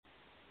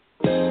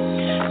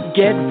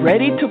Get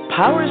ready to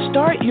power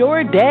start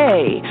your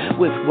day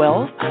with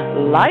wealth,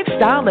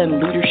 lifestyle,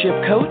 and leadership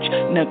coach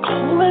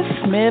Nicola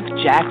Smith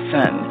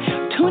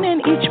Jackson. Tune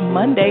in each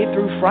Monday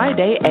through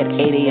Friday at 8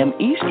 a.m.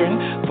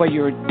 Eastern for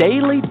your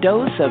daily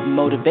dose of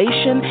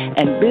motivation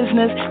and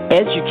business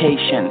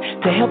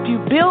education to help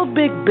you build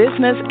big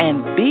business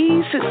and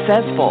be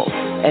successful.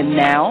 And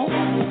now,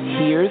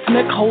 here's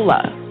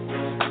Nicola.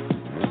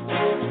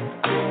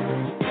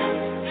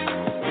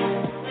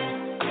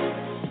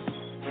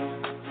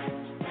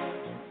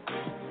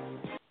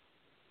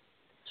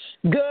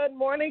 Good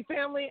morning,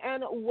 family,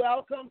 and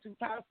welcome to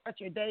PowerStart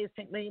Your Day.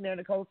 It's Millionaire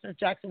Nicole Smith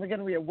Jackson. We're going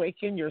to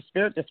reawaken your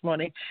spirit this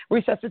morning,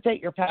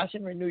 resuscitate your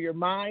passion, renew your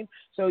mind,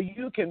 so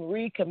you can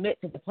recommit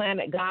to the plan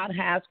that God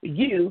has for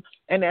you,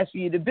 and that's for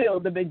you to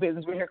build the big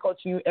business. We're here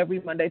coaching you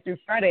every Monday through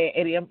Friday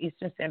at 8 a.m.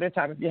 Eastern Standard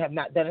Time. If you have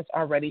not done it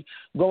already,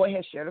 go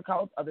ahead, share the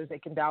call with others. They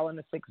can dial in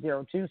to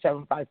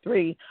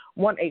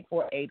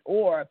 602-753-1848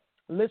 or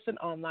listen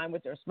online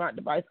with their smart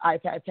device,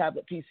 iPad,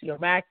 tablet, PC, or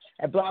Mac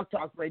at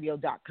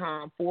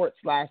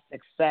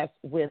blogtalkradio.com/success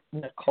with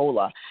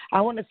Nicola.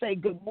 I want to say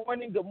good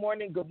morning, good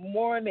morning, good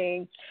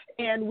morning.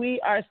 And we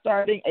are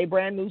starting a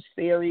brand new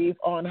series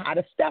on how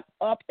to step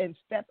up and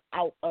step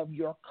out of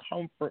your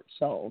comfort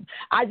zone.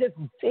 I just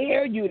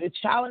dare you to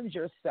challenge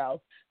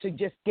yourself to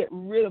just get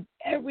rid of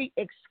every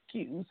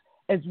excuse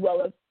as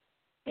well as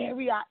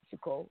every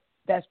obstacle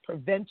that's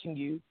preventing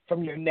you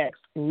from your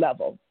next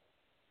level.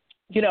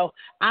 You know,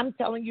 I'm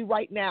telling you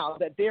right now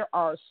that there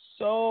are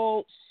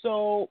so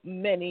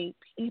many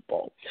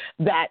people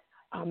that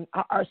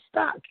are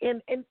stuck,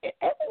 and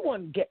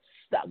everyone gets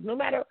stuck, no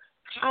matter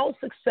how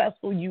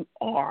successful you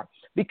are,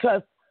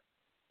 because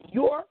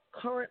your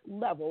current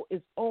level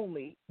is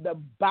only the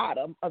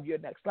bottom of your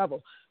next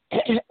level.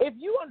 If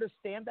you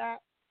understand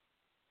that,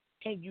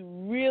 and you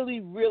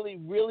really, really,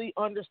 really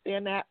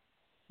understand that,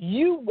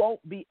 you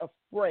won't be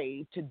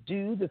afraid to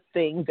do the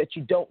things that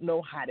you don't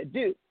know how to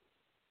do.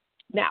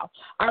 Now,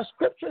 our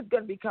scripture is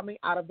going to be coming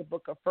out of the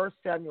book of 1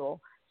 Samuel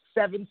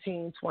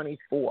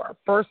 17:24.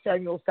 1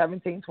 Samuel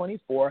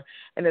 17:24,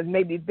 and it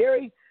may be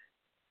very,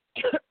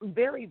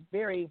 very,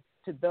 very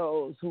to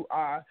those who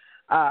are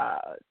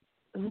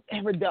who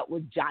ever dealt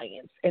with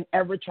giants and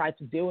ever tried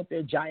to deal with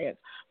their giants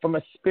from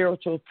a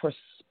spiritual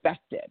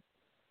perspective.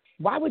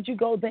 Why would you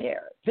go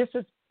there? This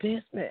is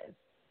business.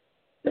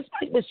 This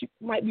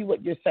might be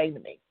what you're saying to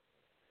me.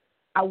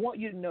 I want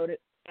you to know that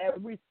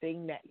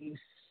everything that you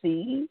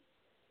see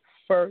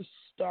first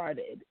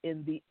started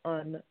in the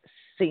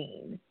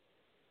unseen.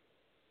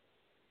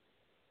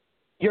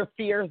 Your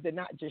fears did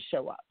not just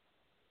show up.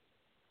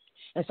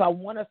 And so I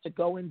want us to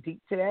go in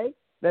deep today.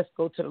 Let's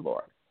go to the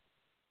Lord.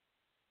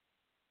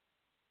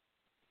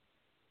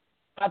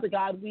 Father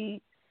God,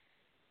 we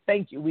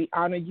thank you. We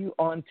honor you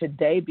on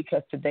today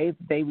because today's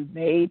the day we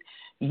made.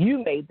 You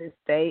made this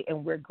day,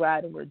 and we're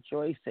glad and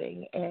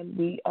rejoicing. And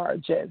we are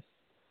just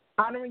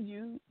honoring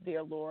you,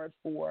 dear Lord,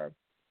 for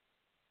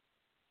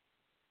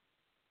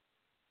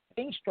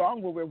being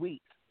strong where we're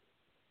weak.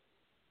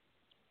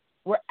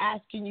 We're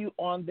asking you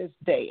on this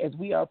day, as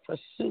we are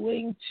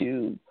pursuing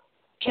to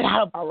get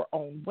out of our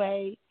own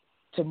way,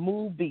 to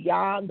move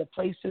beyond the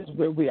places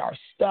where we are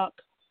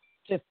stuck,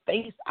 to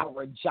face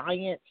our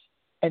giants,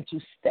 and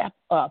to step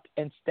up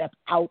and step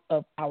out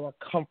of our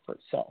comfort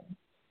zone.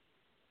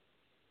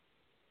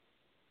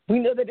 We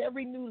know that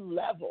every new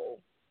level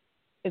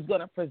is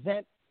going to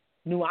present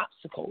new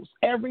obstacles.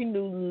 Every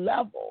new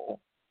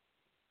level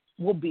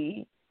will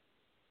be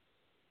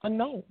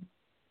unknown,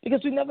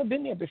 because we've never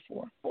been there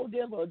before. Oh,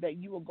 dear Lord, that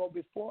you will go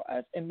before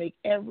us and make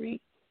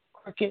every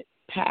crooked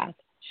path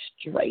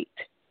straight.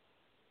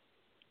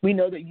 We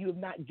know that you have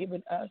not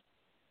given us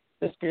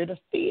the spirit of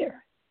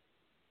fear.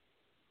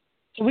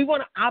 So we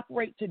want to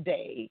operate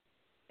today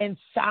in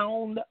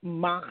sound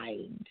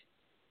mind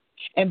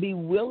and be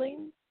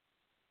willing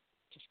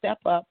to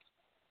step up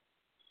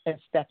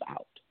and step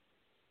out.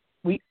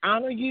 We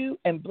honor you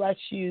and bless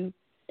you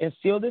and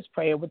seal this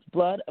prayer with the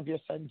blood of your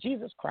Son,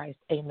 Jesus Christ.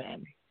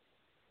 Amen.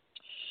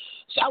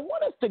 So I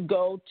want us to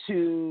go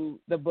to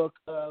the book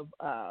of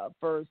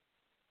 1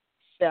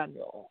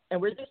 Samuel, and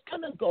we're just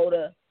going to go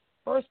to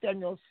 1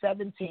 Samuel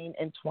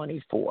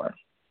 17:24.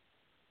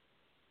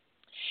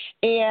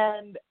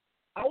 And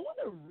I want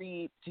to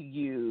read to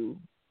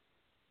you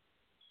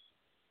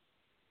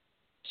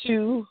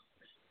two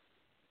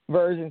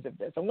versions of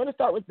this. I'm going to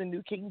start with the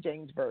New King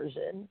James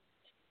Version,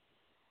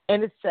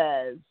 and it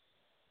says,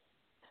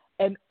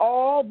 "And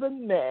all the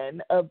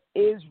men of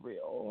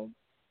Israel,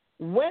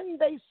 when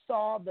they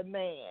saw the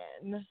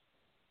man,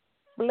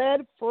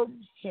 fled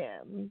from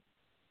him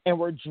and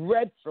were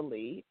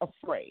dreadfully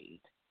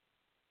afraid."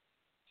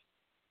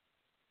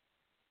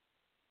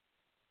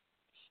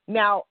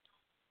 Now,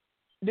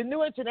 the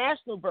New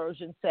International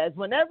Version says,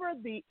 "Whenever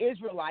the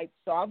Israelites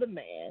saw the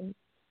man,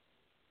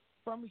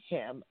 from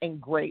him in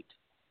great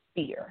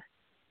fear."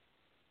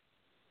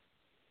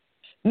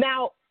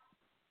 Now,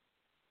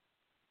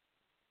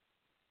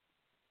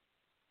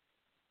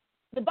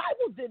 the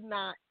Bible did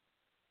not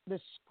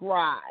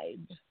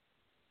describe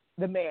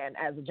the man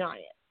as a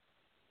giant.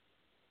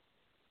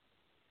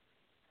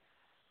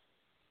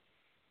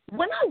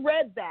 when I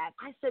read that,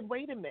 I said,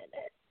 wait a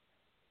minute.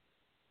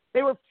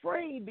 They were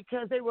afraid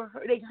because they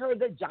heard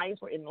the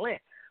giants were in the land.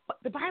 But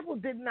the Bible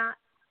did not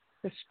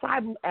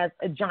describe them as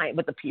a giant,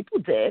 but the people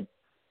did.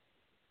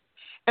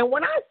 And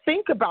when I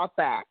think about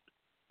that,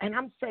 and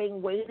I'm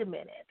saying, wait a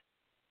minute.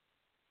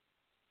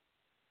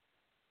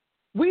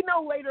 We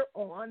know later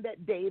on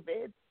that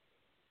David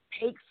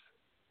takes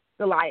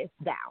Goliath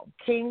down.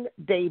 King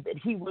David,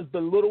 he was the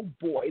little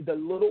boy, the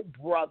little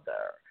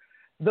brother,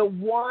 the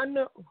one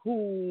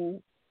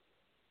who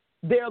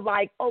they're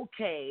like,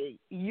 okay,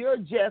 you're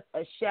just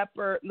a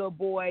shepherd, little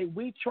boy.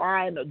 We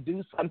trying to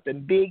do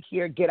something big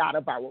here. Get out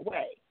of our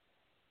way.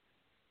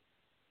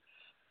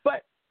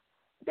 But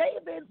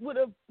David would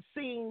have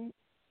seemed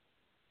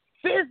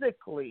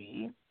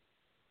physically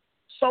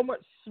so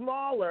much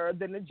smaller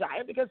than the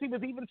giant because he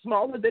was even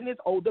smaller than his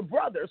older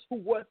brothers who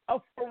was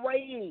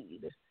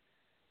afraid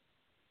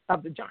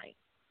of the giant.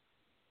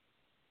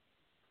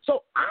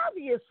 So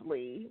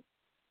obviously,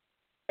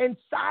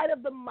 inside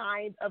of the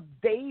mind of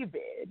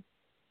David,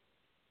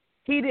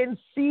 he didn't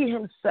see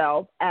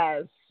himself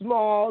as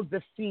small,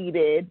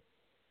 defeated,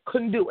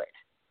 couldn't do it.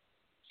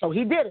 So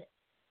he did it.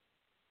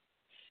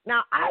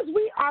 Now, as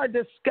we are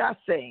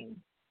discussing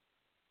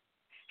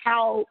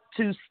how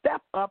to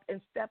step up and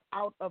step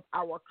out of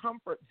our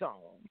comfort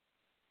zone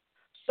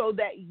so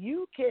that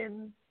you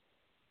can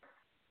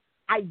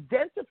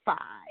identify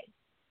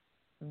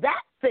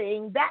that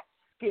thing, that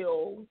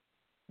skill,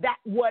 that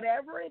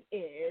whatever it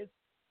is,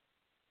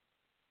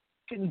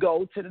 can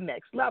go to the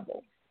next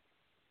level.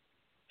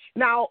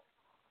 Now,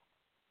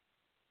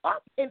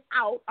 up and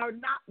out are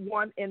not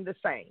one and the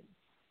same.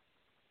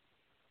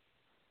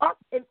 Up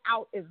and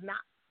out is not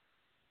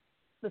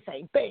the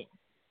same thing.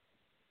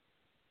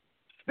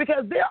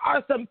 Because there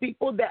are some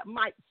people that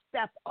might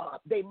step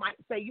up. They might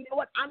say, you know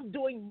what, I'm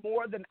doing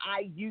more than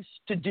I used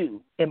to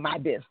do in my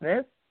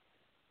business.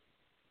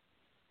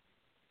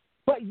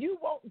 But you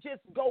won't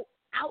just go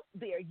out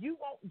there. You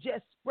won't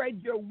just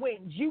spread your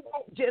wings. You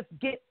won't just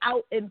get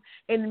out in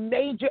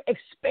major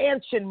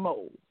expansion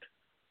mode.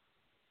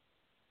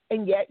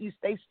 And yet you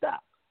stay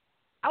stuck.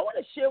 I want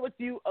to share with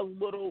you a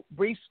little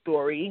brief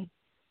story.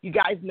 You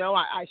guys know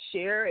I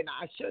share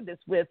this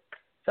with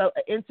an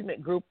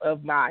intimate group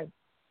of my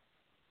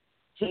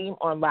team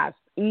on last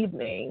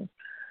evening,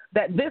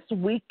 that this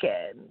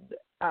weekend,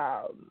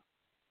 Caden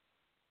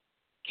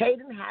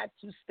had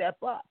to step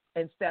up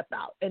and step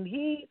out. And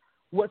he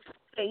was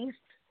faced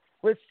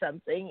with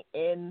something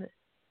in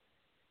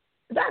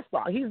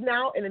basketball. He's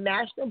now in the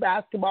National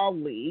Basketball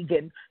League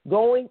and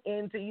going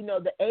into,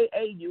 the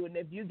AAU. And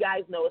if you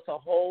guys know, it's a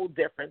whole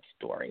different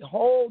story,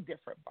 whole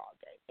different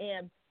ballgame.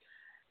 And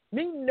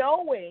me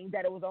knowing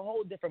that it was a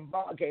whole different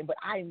ballgame, but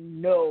I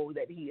know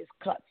that he is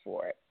cut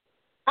for it,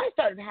 I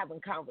started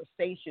having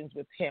conversations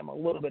with him a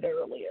little bit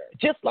earlier,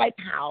 just like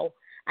how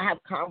I have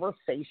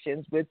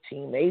conversations with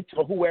teammates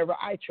or whoever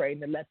I train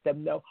to let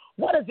them know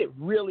what does it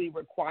really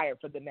require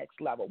for the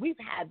next level. We've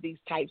had these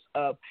types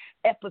of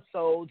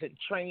episodes and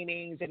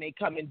trainings, and they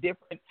come in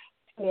different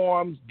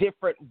forms,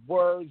 different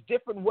words,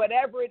 different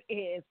whatever it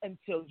is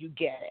until you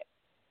get it.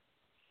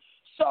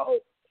 So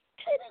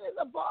Caden is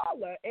a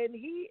baller, and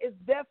he is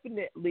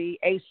definitely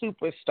a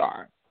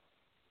superstar.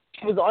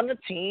 He was on the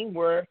team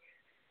where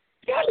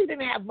he really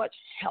didn't have much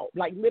help.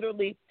 Like,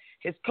 literally,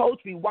 his coach,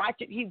 we watch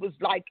it, he was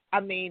like,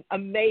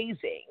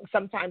 amazing.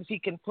 Sometimes he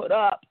can put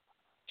up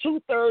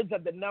 2/3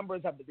 of the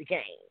numbers of the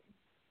game.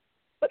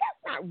 But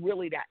that's not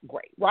really that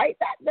great, right?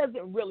 That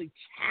doesn't really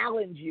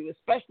challenge you,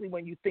 especially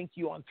when you think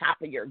you're on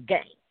top of your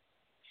game.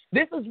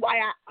 This is why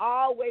I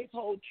always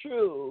hold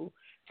true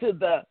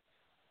to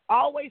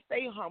always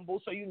stay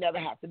humble so you never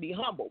have to be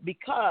humble,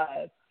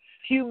 because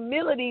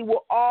humility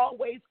will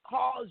always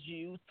cause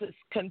you to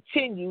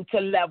continue to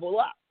level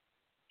up.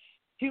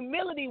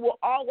 Humility will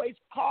always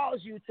cause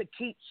you to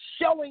keep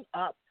showing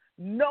up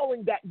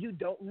knowing that you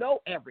don't know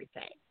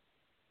everything.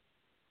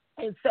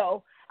 And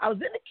so I was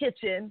in the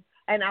kitchen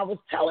and I was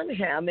telling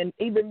him, and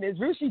even Ms.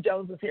 Rushi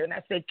Jones was here, and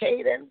I said,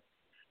 Caden,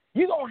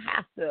 you're going to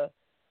have to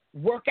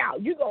work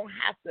out. You're going to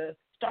have to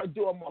start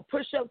doing more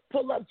push-ups,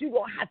 pull-ups. You're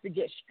going to have to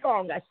get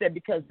strong. I said,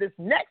 because this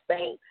next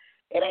thing,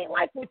 it ain't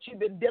like what you've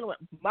been dealing with.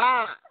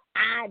 Ma,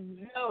 I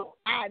know.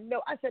 I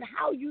said,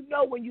 how you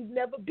know when you've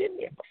never been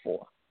there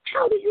before?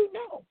 How do you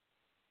know?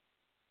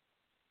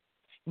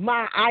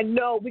 I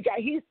know.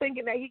 He's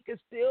thinking that he could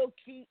still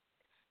keep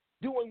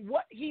doing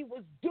what he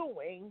was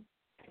doing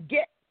to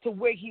get to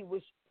where he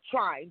was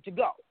trying to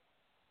go.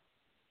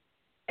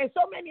 And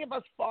so many of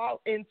us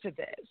fall into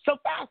this. So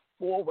fast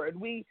forward,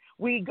 we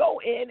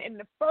go in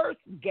the first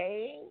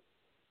game,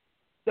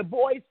 the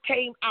boys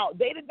came out.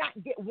 They did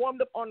not get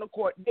warmed up on the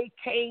court. They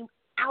came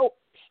out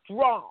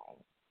strong.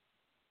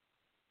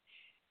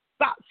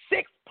 About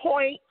 6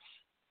 points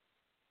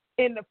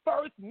in the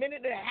first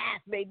minute and a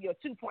half, maybe, or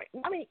 2 points.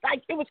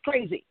 It was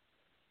crazy.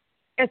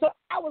 And so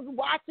I was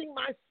watching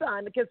my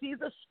son because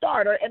he's a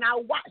starter, and I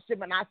watched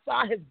him, and I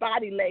saw his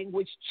body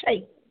language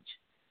change.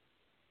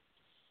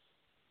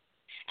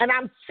 And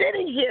I'm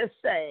sitting here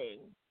saying,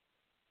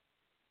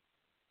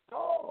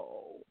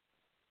 oh,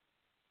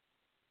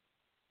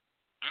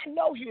 I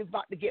know he was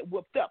about to get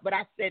whooped up, but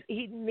I said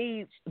he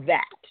needs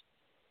that.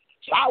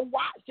 So I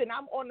watched, and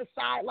I'm on the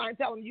sideline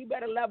telling him, you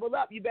better level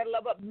up, you better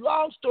level up.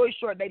 Long story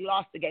short, they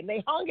lost the game.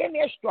 They hung in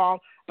there strong,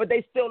 but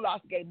they still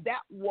lost the game.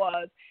 That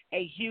was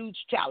a huge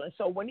challenge.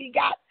 So when he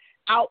got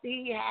out,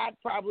 he had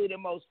probably the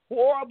most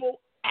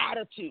horrible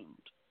attitude.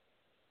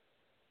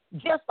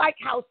 Just like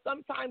how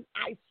sometimes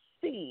I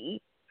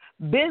see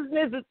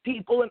business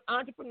people and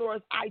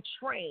entrepreneurs I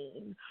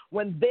train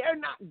when they're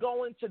not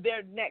going to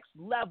their next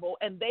level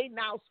and they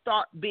now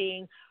start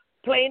playing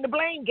the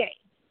blame game.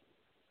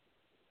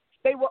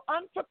 They were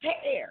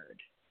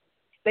unprepared.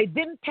 They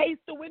didn't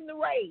taste to win the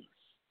race.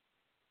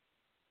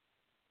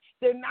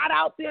 They're not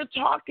out there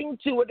talking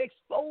to and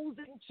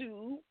exposing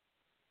to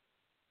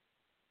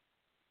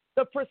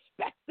the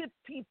prospective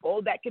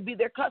people that could be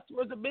their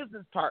customers or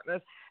business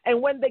partners.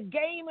 And when the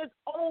game is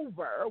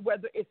over,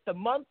 whether it's the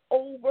month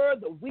over,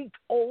 the week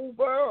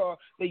over, or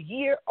the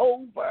year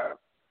over,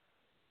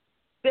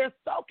 they're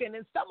sulking,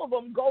 and some of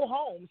them go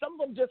home. Some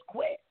of them just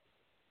quit.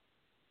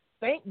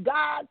 Thank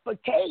God for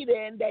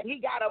Caden that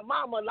he got a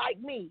mama like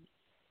me.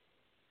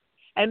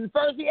 And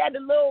first he had a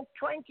little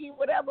cranky,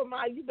 whatever,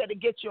 you better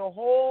get your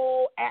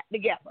whole act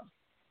together.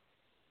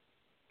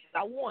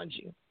 I warned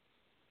you.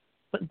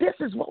 But this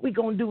is what we're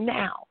going to do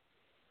now.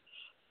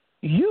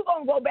 You're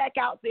going to go back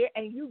out there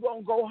and you're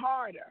going to go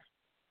harder.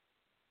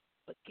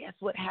 But guess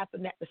what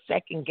happened at the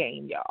second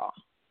game, y'all?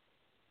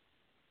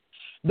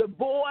 The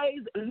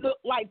boys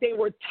looked like they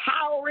were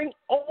towering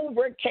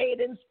over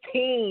Caden's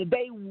team.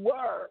 They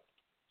were.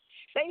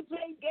 They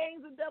played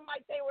games with them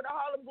like they were the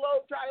Harlem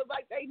Globetrotters,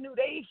 like they knew.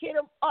 They hit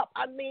them up.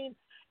 I mean,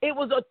 it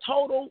was a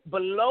total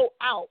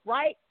blowout,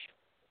 right?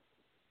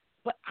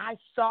 But I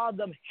saw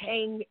them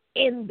hang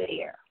in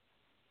there.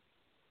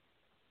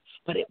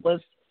 But it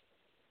was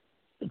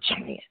the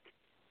Giants.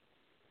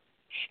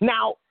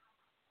 Now,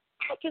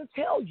 I can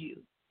tell you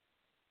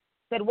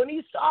that when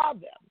he saw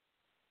them,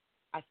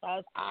 I saw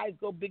his eyes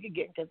go big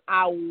again because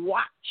I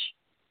watched.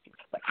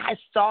 But I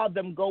saw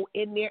them go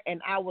in there,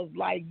 and I was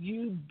like,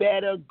 you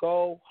better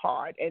go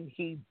hard. And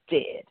he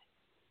did.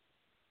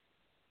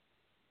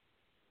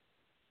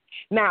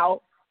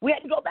 Now, we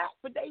had to go back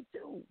for day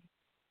 2.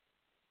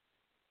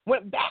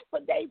 Went back for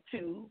day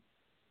 2,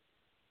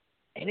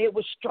 and it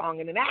was strong.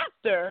 And then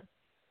after,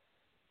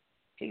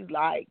 he's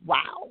like,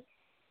 wow.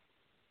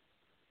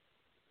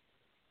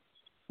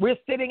 We're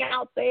sitting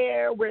out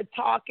there, we're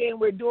talking,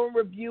 we're doing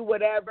review,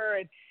 whatever,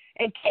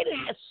 and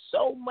Caden has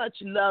so much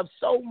love,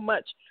 so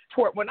much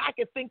support. When I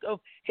can think of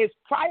his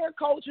prior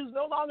coach, who's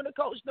no longer the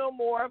coach no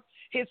more,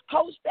 his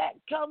coach that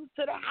comes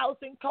to the house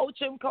and coach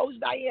him, Coach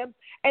Diane,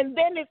 and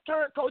then his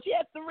current coach. He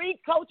has 3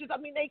 coaches. I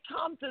mean, they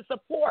come to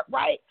support,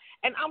 right?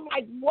 And I'm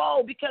like,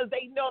 whoa, because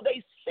they know,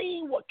 they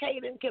see what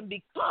Caden can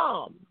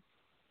become.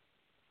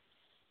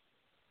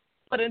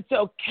 But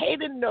until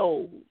Caden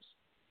knows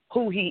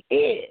who he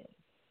is,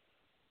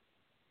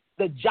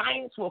 the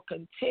Giants will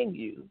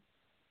continue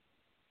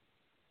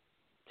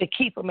to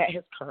keep him at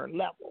his current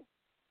level.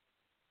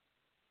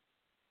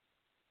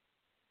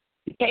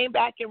 He came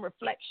back in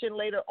reflection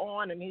later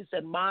on, and he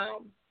said,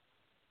 Mom,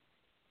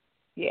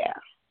 yeah,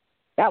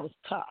 that was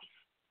tough.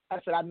 I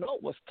said, I know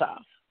it was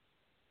tough.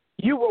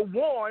 You were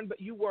warned,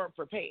 but you weren't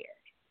prepared.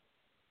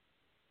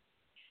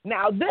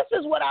 Now, this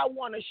is what I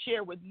want to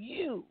share with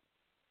you.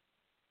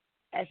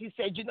 As he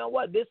said, you know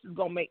what, this is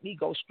going to make me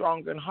go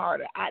stronger and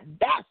harder.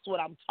 That's what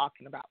I'm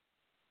talking about.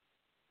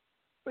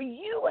 For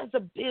you as a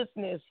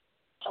business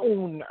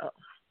owner,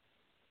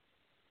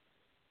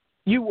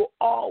 you will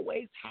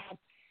always have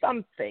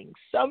something,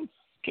 some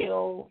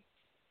skill,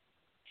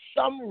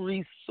 some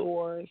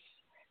resource,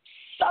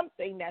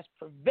 something that's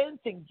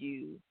preventing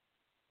you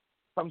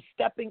from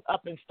stepping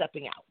up and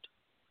stepping out.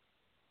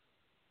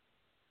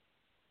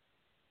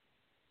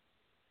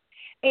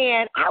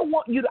 And I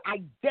want you to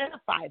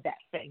identify that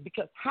thing,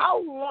 because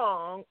how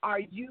long are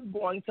you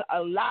going to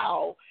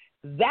allow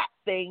that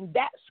thing,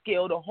 that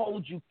skill, to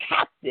hold you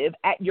captive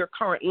at your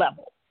current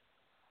level?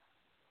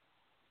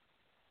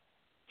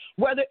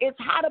 Whether it's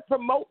how to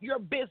promote your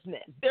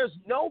business. There's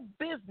no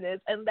business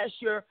unless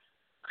you're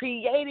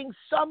creating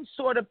some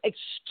sort of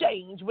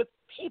exchange with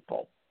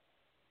people.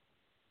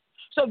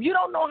 So if you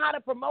don't know how to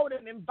promote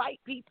and invite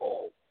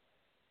people,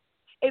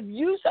 if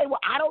you say, well,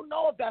 I don't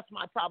know if that's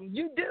my problem,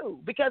 you do.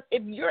 Because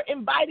if you're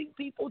inviting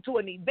people to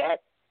an event,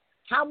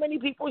 how many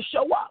people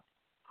show up?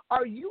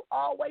 Are you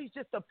always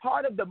just a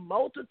part of the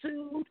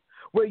multitude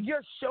where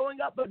you're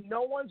showing up but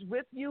no one's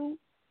with you?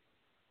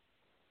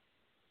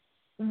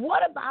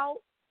 What about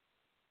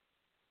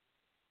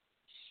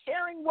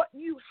sharing what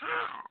you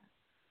have?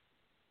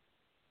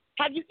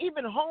 Have you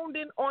even honed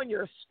in on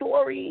your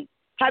story?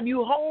 Have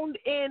you honed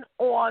in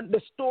on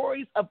the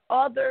stories of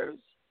others?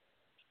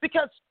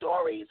 Because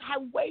stories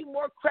have way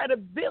more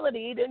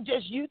credibility than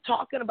just you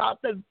talking about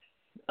the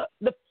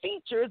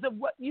features of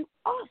what you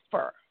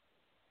offer.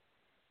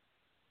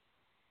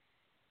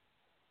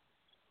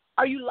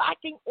 Are you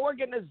lacking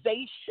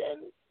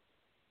organization?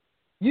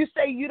 You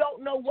say you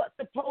don't know what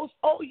to post.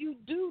 Oh, you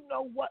do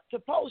know what to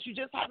post. You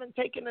just haven't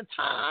taken the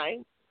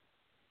time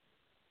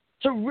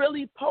to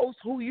really post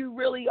who you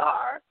really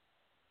are.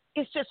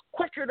 It's just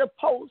quicker to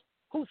post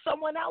who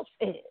someone else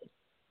is.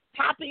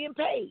 Copy and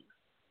paste.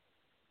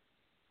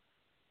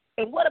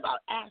 And what about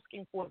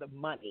asking for the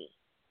money?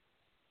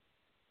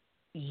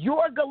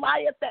 Your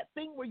Goliath, that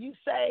thing where you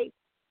say,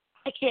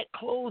 I can't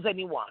close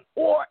anyone.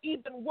 Or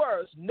even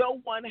worse,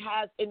 no one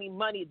has any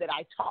money that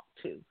I talk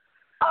to.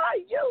 Are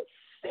you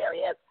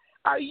serious?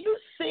 Are you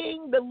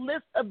seeing the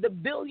list of the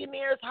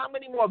billionaires, how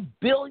many more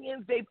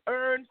billions they've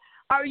earned?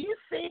 Are you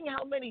seeing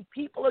how many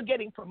people are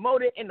getting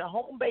promoted in the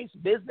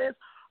home-based business?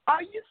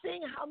 Are you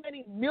seeing how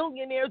many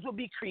millionaires will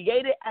be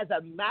created as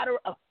a matter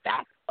of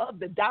fact of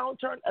the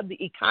downturn of the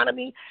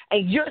economy?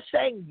 And you're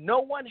saying no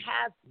one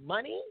has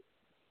money?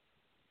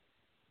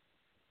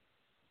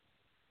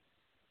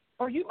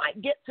 Or you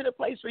might get to the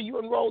place where you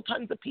enroll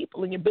tons of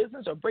people in your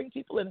business or bring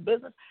people in the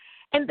business,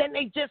 and then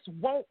they just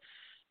won't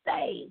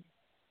stay.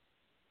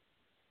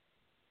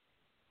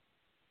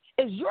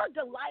 Is your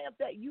Goliath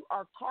that you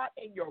are caught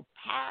in your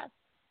past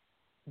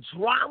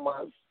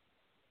dramas,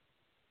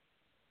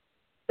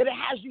 that it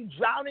has you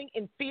drowning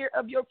in fear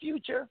of your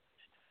future?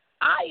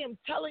 I am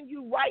telling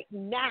you right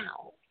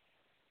now,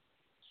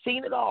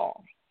 seen it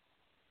all.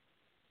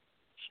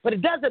 But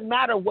it doesn't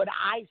matter what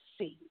I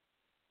see.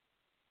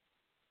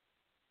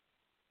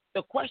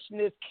 The question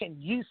is, can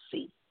you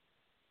see?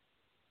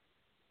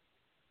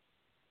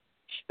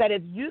 That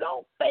if you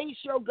don't face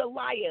your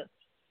Goliath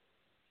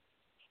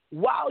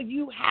while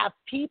you have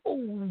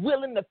people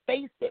willing to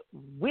face it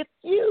with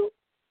you,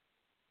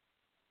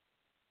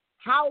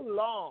 how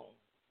long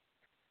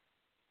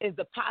is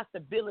the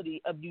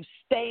possibility of you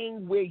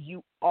staying where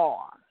you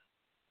are?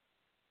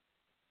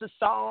 The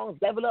songs,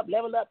 level up,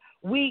 level up.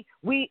 We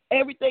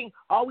everything,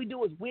 all we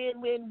do is win,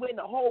 win, win.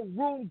 The whole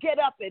room get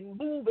up and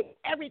move and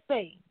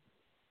everything.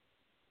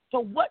 So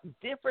what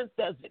difference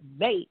does it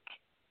make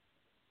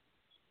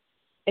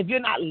if you're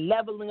not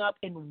leveling up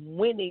and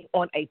winning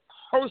on a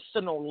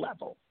personal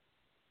level?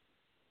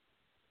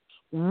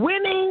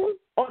 Winning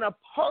on a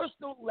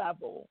personal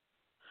level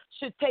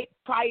should take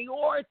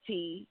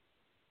priority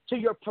to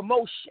your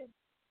promotion.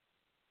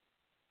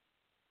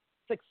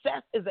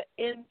 Success is an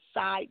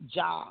inside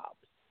job.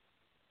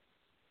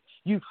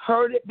 You've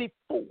heard it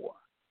before.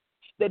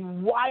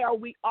 Then why are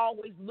we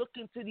always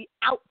looking to the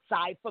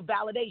outside for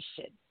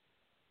validation?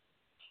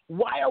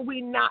 Why are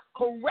we not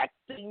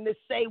correcting to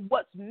say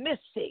what's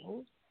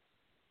missing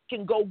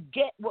can go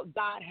get what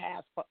God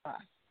has for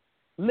us?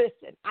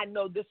 Listen, I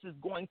know this is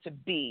going to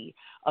be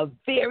a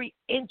very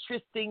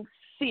interesting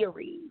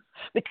series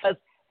because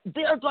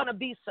there are going to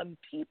be some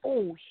people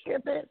who hear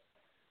this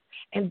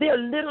and they're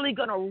literally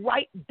going to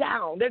write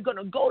down, they're going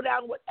to go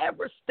down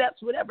whatever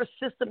steps, whatever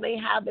system they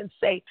have and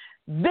say,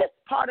 this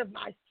part of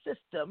my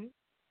system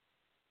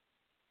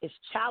is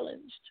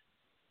challenged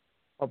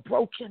or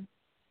broken.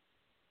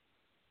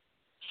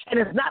 And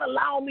it's not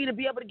allowing me to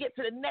be able to get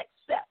to the next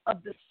step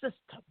of the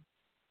system.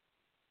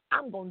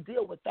 I'm going to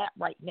deal with that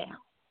right now.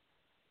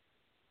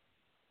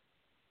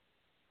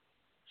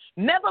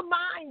 Never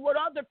mind what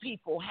other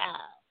people have.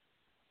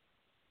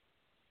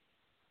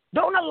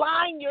 Don't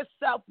align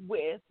yourself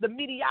with the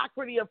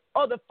mediocrity of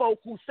other folk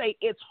who say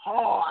it's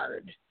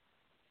hard.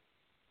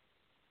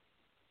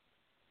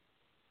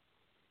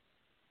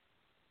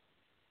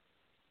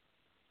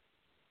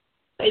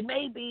 They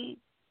may be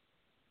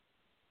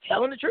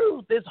telling the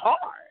truth, it's hard.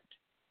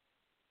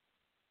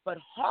 But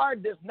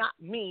hard does not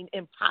mean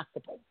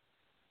impossible.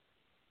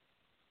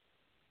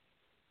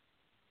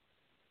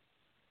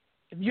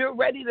 If you're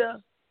ready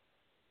to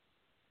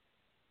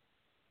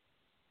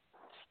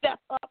step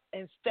up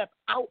and step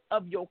out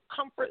of your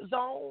comfort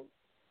zone,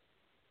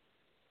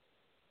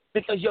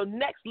 because your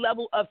next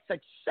level of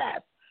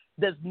success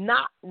does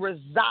not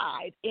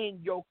reside in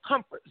your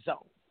comfort zone.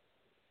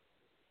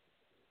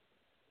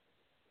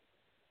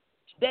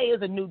 Today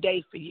is a new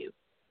day for you.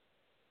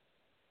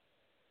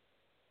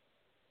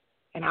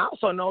 And I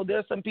also know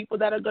there's some people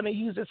that are going to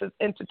use this as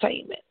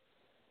entertainment.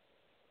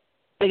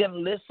 They're going to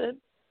listen.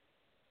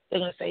 They're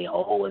going to say,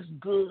 oh, it's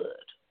good.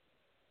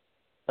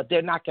 But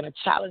they're not going to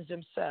challenge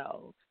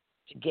themselves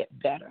to get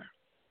better.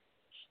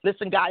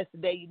 Listen, guys,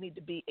 today you need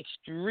to be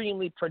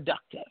extremely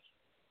productive.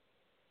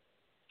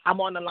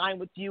 I'm on the line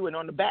with you, and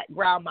on the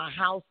background, my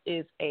house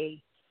is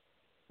a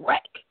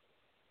wreck,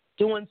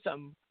 doing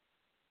some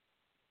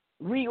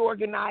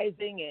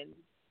reorganizing and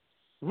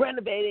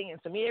renovating in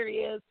some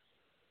areas.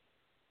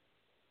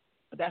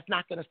 But that's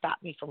not going to stop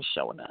me from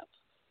showing up.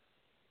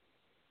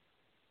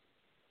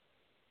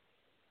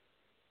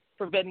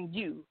 Preventing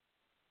you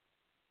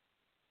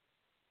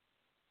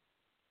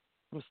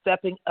from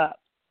stepping up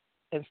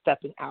and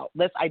stepping out.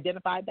 Let's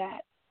identify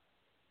that.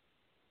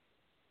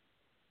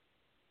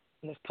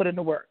 And let's put in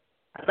the work.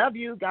 I love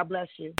you. God bless you.